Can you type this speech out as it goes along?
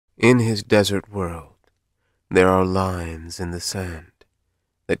In his desert world, there are lines in the sand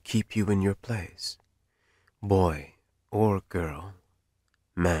that keep you in your place, boy or girl,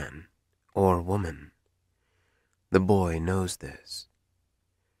 man or woman. The boy knows this.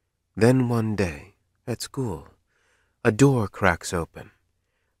 Then one day, at school, a door cracks open,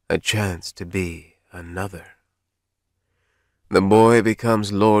 a chance to be another. The boy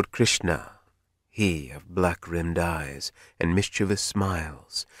becomes Lord Krishna, he of black-rimmed eyes and mischievous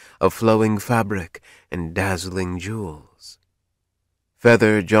smiles, of flowing fabric and dazzling jewels.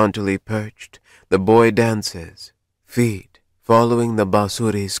 Feather jauntily perched, the boy dances, feet following the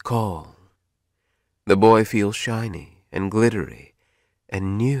basuri's call. The boy feels shiny and glittery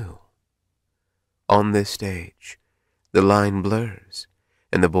and new. On this stage, the line blurs,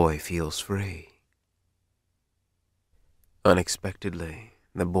 and the boy feels free. Unexpectedly,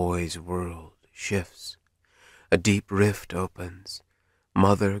 the boy's world shifts. A deep rift opens.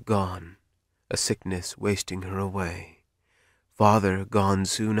 Mother gone, a sickness wasting her away. Father gone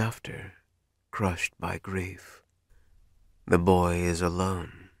soon after, crushed by grief. The boy is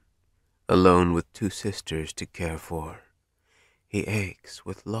alone, alone with two sisters to care for. He aches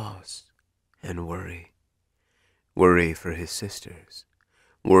with loss and worry. Worry for his sisters,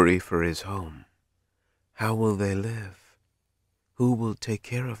 worry for his home. How will they live? Who will take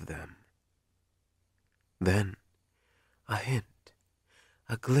care of them? Then, a hint,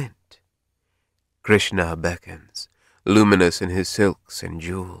 a glint. Krishna beckons, luminous in his silks and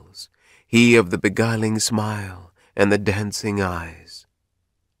jewels, he of the beguiling smile and the dancing eyes.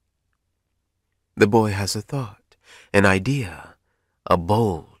 The boy has a thought, an idea, a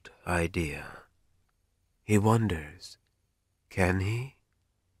bold idea. He wonders, can he?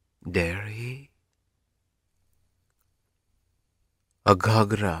 Dare he? A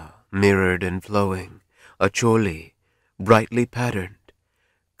ghagra, mirrored and flowing, a choli, brightly patterned,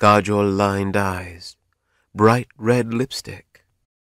 kajol-lined eyes, bright red lipstick,